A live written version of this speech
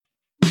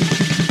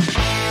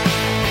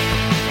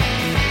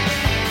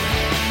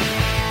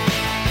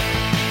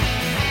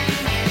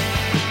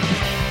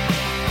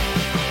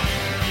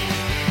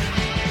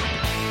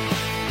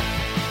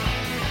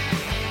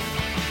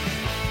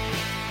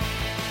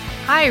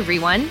Hi,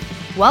 everyone.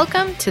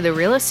 Welcome to the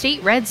Real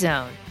Estate Red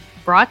Zone,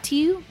 brought to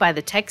you by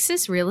the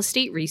Texas Real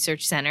Estate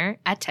Research Center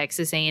at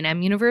Texas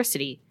A&M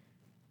University.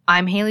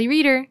 I'm Haley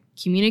Reeder,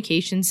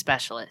 Communications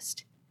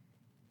Specialist.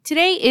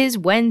 Today is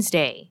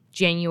Wednesday,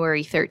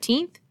 January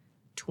 13th,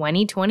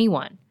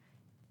 2021.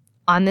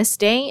 On this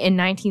day in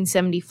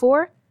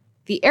 1974,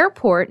 the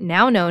airport,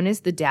 now known as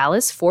the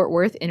Dallas-Fort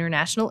Worth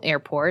International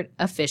Airport,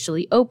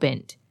 officially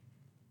opened.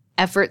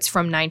 Efforts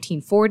from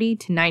 1940 to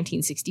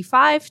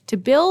 1965 to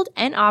build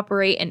and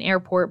operate an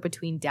airport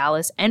between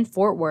Dallas and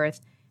Fort Worth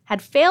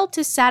had failed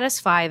to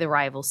satisfy the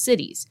rival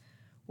cities,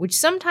 which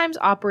sometimes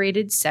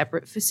operated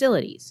separate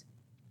facilities.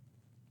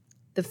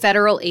 The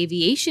Federal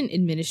Aviation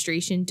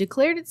Administration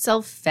declared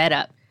itself fed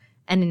up,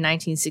 and in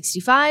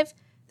 1965,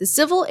 the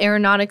Civil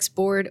Aeronautics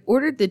Board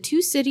ordered the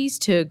two cities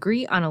to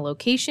agree on a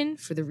location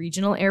for the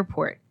regional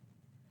airport.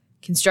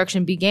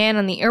 Construction began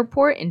on the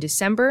airport in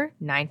December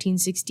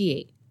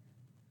 1968.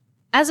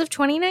 As of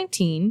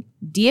 2019,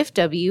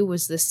 DFW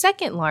was the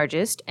second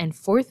largest and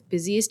fourth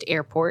busiest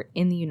airport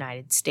in the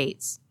United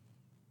States.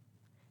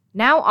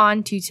 Now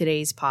on to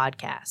today's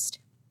podcast.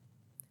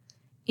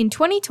 In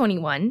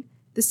 2021,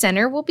 the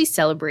center will be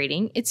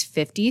celebrating its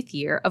 50th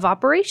year of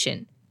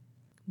operation.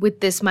 With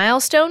this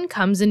milestone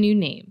comes a new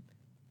name.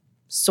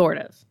 Sort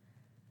of.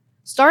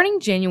 Starting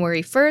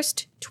January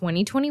 1st,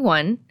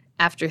 2021,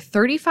 after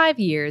 35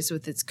 years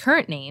with its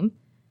current name,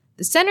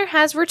 the center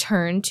has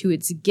returned to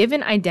its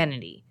given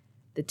identity,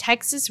 the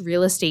Texas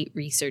Real Estate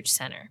Research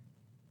Center.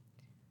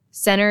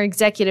 Center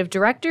Executive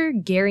Director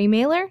Gary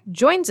Mailer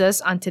joins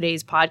us on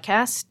today's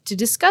podcast to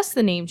discuss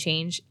the name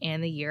change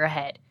and the year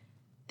ahead.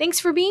 Thanks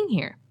for being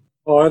here.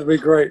 Oh, that'd be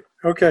great.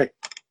 Okay.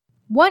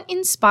 What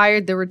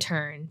inspired the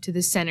return to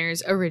the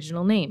center's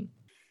original name?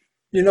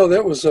 You know,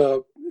 it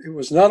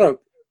was not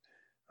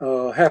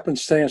a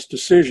happenstance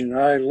decision.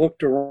 I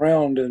looked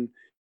around and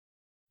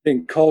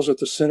getting calls at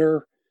the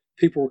center.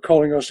 People were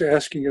calling us,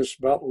 asking us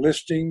about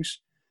listings.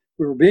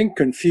 We were being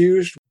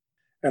confused.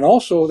 And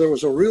also there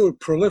was a real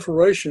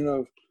proliferation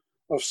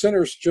of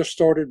centers just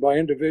started by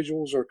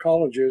individuals or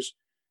colleges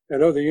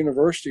at other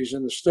universities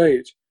in the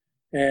state.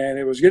 And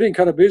it was getting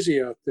kind of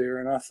busy out there.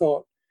 And I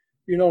thought,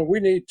 you know,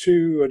 we need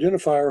to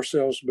identify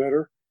ourselves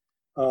better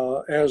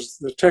as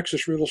the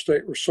Texas Real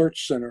Estate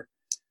Research Center.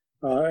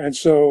 And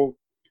so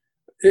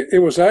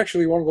it was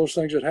actually one of those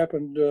things that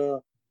happened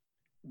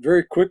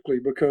very quickly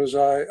because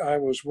I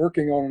was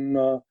working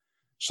on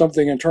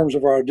something in terms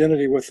of our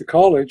identity with the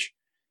college.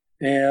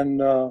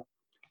 And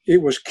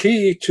it was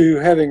key to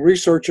having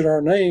research in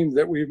our name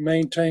that we've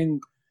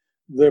maintained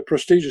the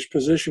prestigious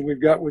position we've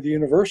got with the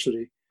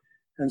university.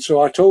 And so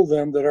I told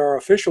them that our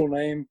official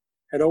name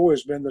had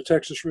always been the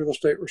Texas Real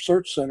Estate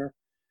Research Center,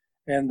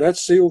 and that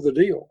sealed the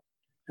deal.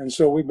 And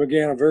so we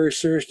began a very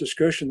serious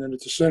discussion then at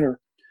the center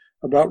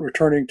about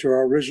returning to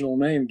our original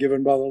name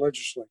given by the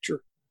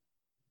legislature.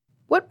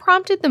 What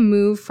prompted the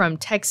move from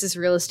Texas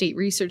Real Estate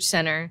Research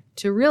Center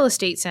to Real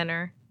Estate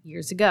Center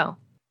years ago?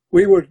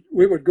 We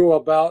would go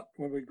about,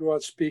 when we'd go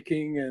out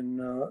speaking and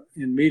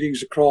in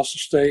meetings across the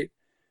state,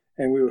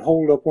 and we would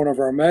hold up one of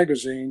our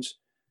magazines,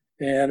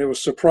 and it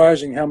was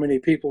surprising how many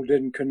people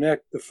didn't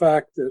connect the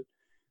fact that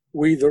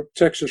we, the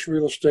Texas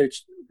Real Estate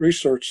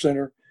Research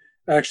Center,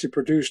 actually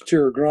produced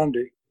Tierra Grande.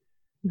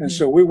 Mm-hmm. And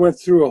so we went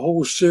through a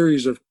whole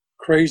series of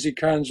crazy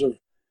kinds of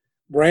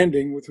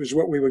branding, which was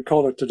what we would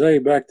call it today.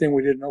 Back then,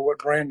 we didn't know what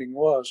branding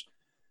was.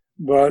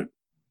 But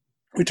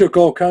we took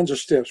all kinds of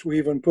steps. We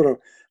even put a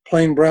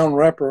plain brown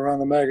wrapper around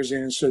the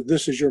magazine and said,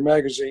 "This is your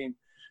magazine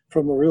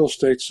from the Real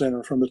Estate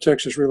Center, from the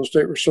Texas Real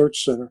Estate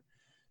Research Center."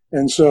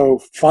 And so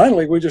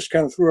finally, we just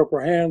kind of threw up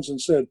our hands and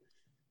said,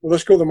 well,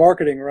 let's go the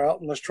marketing route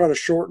and let's try to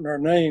shorten our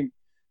name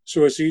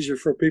so it's easier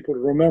for people to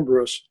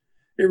remember us.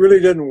 It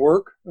really didn't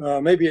work.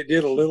 Maybe it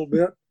did a little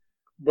bit,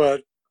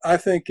 but I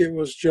think it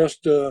was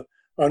just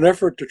an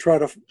effort to try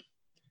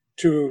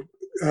to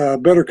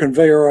better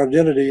convey our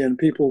identity and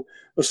people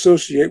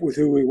associate with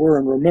who we were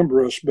and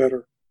remember us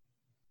better.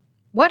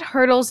 What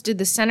hurdles did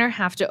the center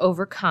have to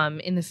overcome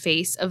in the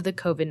face of the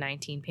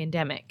COVID-19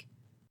 pandemic?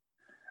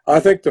 I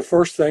think the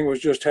first thing was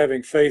just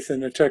having faith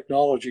in the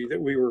technology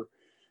that we were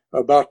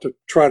about to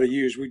try to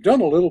use. We've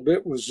done a little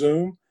bit with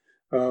Zoom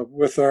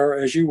with our,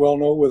 as you well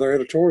know, with our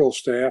editorial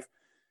staff,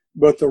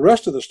 but the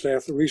rest of the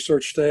staff, the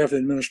research staff, the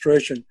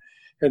administration,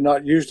 had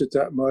not used it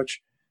that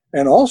much.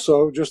 And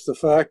also just the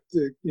fact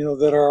that, you know,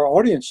 that our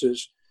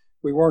audiences,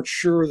 we weren't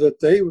sure that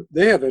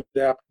they have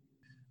adapted.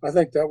 I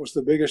think that was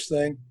the biggest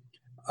thing.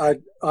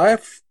 I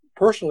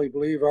personally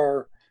believe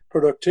our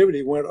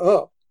productivity went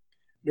up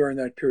during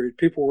that period.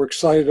 People were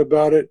excited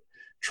about it,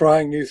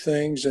 trying new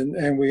things,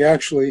 and we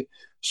actually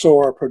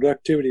saw our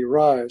productivity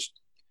rise.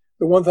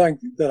 The one thing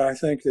that I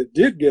think that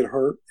did get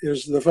hurt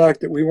is the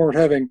fact that we weren't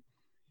having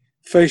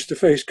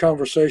face-to-face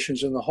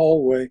conversations in the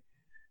hallway,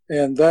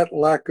 and that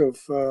lack of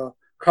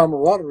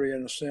camaraderie,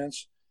 in a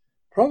sense,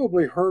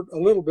 probably hurt a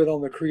little bit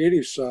on the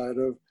creative side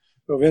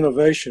of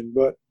innovation.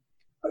 But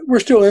we're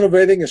still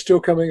innovating and still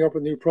coming up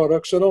with new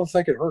products, so I don't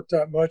think it hurt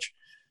that much.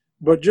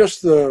 But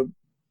just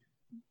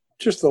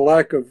just the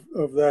lack of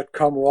that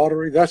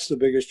camaraderie. That's the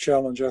biggest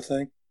challenge, I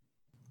think.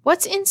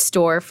 What's in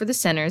store for the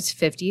center's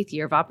 50th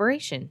year of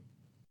operation?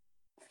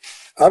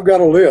 I've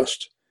got a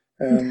list,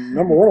 and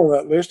number one on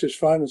that list is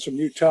finding some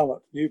new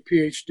talent, new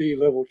PhD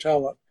level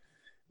talent.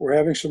 We're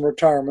having some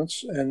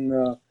retirements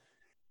and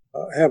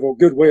have a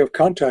good way of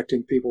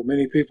contacting people.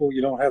 Many people,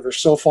 have their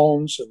cell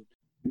phones, and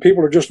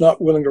people are just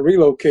not willing to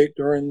relocate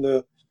during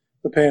the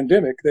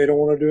pandemic. They don't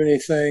want to do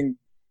anything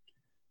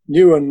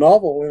new and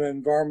novel in an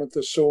environment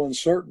that's so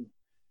uncertain.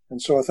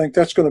 And so I think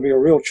that's going to be a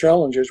real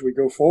challenge as we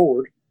go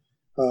forward.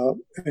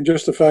 And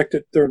just the fact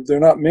that they're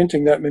not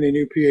minting that many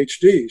new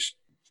PhDs,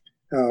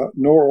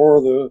 nor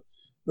are the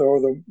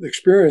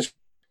experience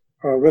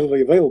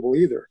readily available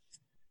either.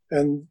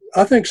 And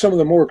I think some of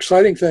the more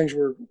exciting things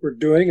we're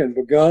doing and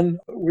begun,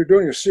 we're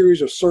doing a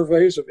series of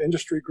surveys of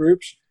industry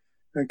groups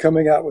and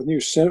coming out with new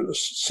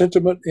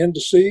sentiment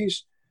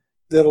indices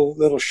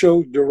that'll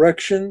show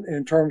direction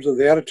in terms of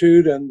the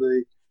attitude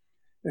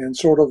and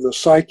sort of the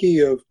psyche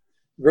of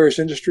various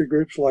industry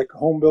groups like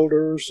home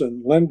builders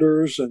and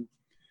lenders and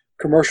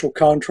commercial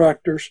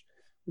contractors.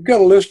 We've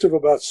got a list of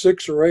about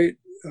 6 or 8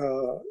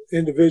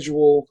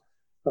 individual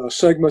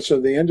segments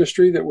of the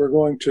industry that we're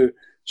going to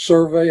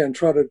survey and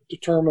try to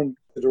determine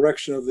the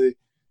direction of the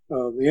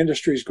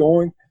industry's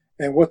going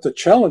and what the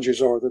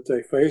challenges are that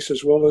they face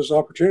as well as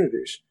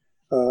opportunities.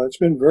 It's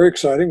been very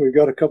exciting. We've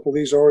got a couple of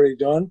these already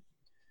done,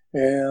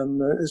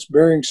 and it's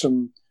bearing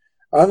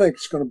I think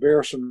it's going to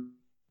bear some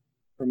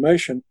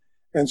information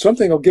and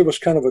something will give us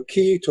kind of a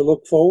key to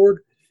look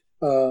forward,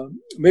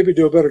 maybe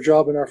do a better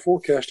job in our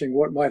forecasting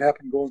what might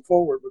happen going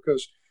forward,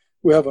 because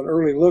we have an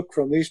early look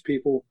from these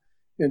people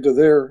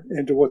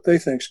into what they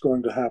think is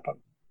going to happen.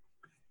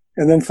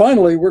 And then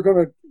finally, we're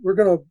going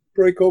to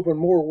break open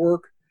more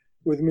work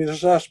with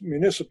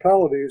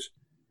municipalities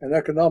and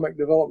economic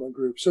development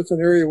groups. That's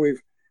an area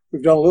we've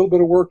done a little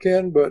bit of work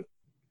in, but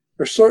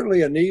there's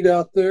certainly a need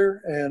out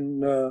there,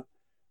 and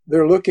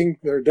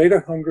they're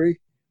data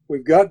hungry.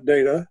 We've got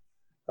data.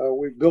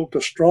 We've built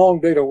a strong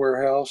data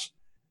warehouse,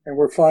 and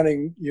we're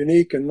finding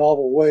unique and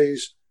novel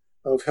ways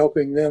of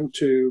helping them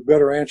to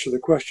better answer the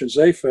questions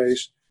they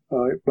face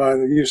by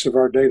the use of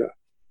our data.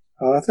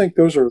 I think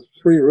those are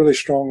 3 really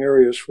strong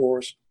areas for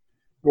us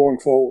going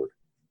forward.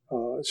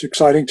 It's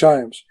exciting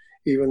times,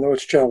 even though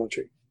it's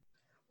challenging.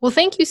 Well,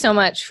 thank you so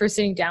much for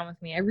sitting down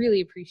with me. I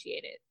really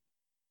appreciate it.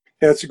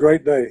 Yeah, it's a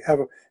great day. Have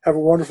a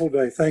wonderful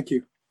day. Thank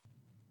you.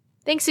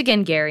 Thanks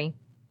again, Gary.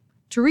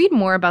 To read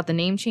more about the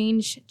name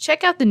change,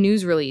 check out the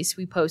news release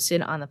we posted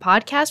on the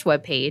podcast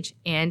webpage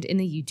and in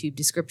the YouTube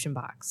description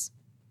box.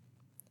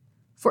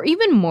 For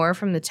even more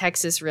from the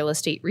Texas Real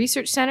Estate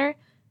Research Center,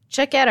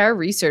 check out our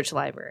research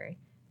library.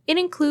 It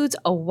includes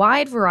a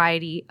wide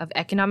variety of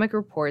economic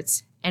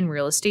reports and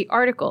real estate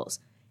articles,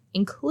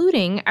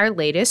 including our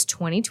latest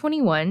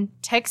 2021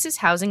 Texas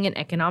Housing and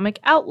Economic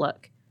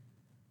Outlook.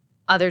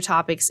 Other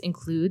topics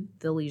include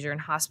the leisure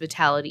and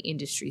hospitality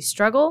industry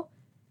struggle,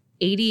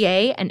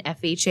 ADA and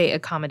FHA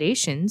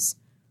accommodations,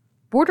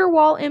 border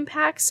wall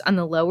impacts on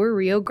the lower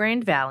Rio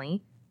Grande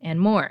Valley, and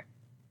more.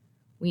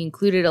 We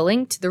included a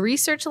link to the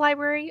research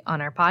library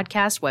on our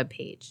podcast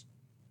webpage.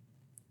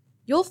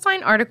 You'll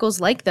find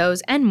articles like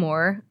those and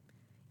more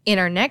in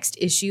our next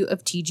issue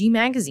of TG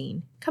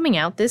Magazine, coming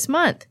out this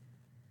month.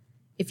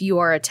 If you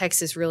are a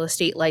Texas real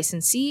estate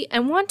licensee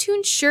and want to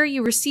ensure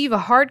you receive a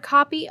hard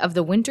copy of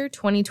the winter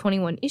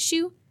 2021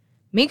 issue,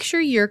 make sure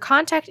your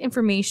contact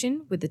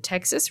information with the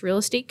Texas Real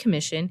Estate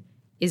Commission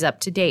is up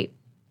to date.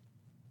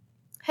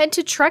 Head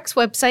to TREC's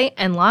website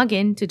and log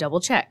in to double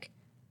check.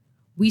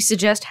 We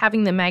suggest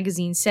having the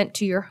magazine sent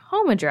to your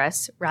home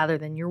address rather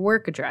than your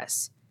work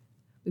address.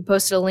 We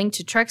posted a link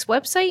to TREC's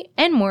website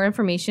and more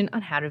information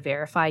on how to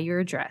verify your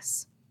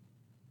address.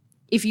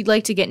 If you'd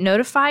like to get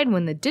notified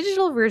when the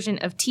digital version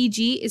of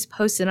TG is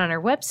posted on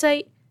our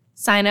website,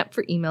 sign up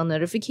for email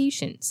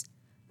notifications.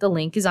 The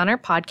link is on our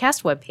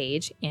podcast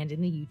webpage and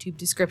in the YouTube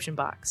description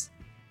box.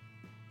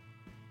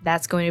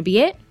 That's going to be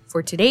it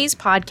for today's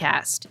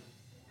podcast.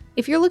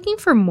 If you're looking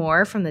for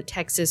more from the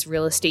Texas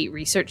Real Estate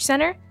Research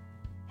Center,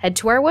 head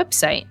to our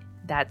website.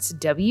 That's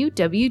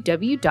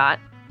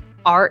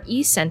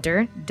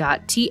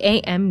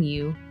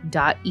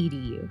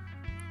www.recenter.tamu.edu.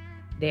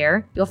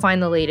 There, you'll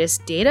find the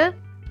latest data,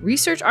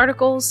 research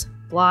articles,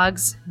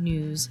 blogs,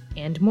 news,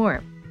 and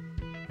more.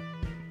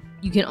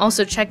 You can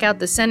also check out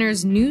the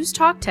Center's News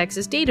Talk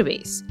Texas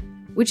database,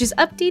 which is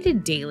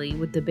updated daily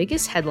with the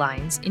biggest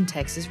headlines in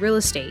Texas real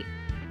estate.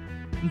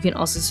 You can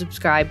also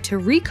subscribe to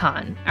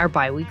Recon, our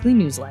biweekly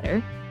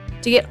newsletter,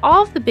 to get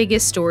all of the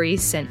biggest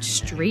stories sent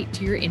straight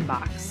to your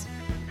inbox.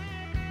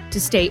 To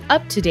stay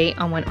up to date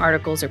on when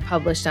articles are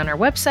published on our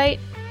website,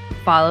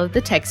 follow the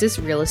Texas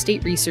Real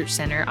Estate Research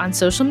Center on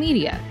social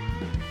media.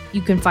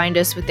 You can find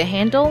us with the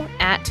handle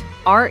at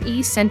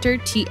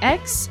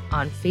RECenterTX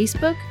on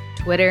Facebook,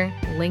 Twitter,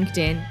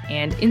 LinkedIn,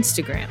 and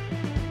Instagram.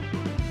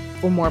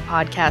 For more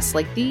podcasts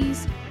like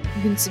these,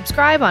 you can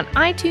subscribe on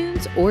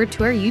iTunes or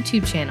to our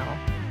YouTube channel.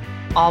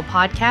 All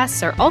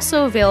podcasts are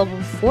also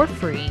available for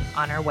free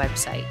on our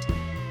website.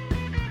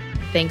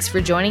 Thanks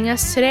for joining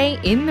us today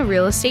in the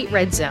Real Estate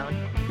Red Zone,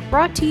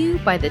 brought to you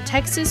by the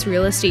Texas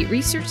Real Estate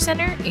Research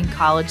Center in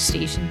College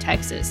Station,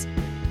 Texas,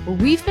 where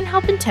we've been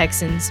helping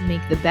Texans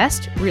make the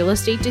best real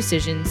estate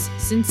decisions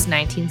since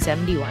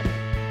 1971.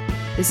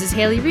 This is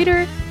Haley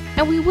Reeder,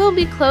 and we will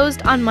be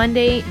closed on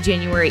Monday,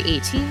 January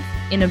 18th,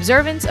 in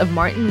observance of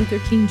Martin Luther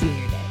King Jr.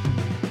 Day.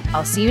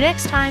 I'll see you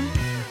next time.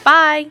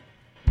 Bye!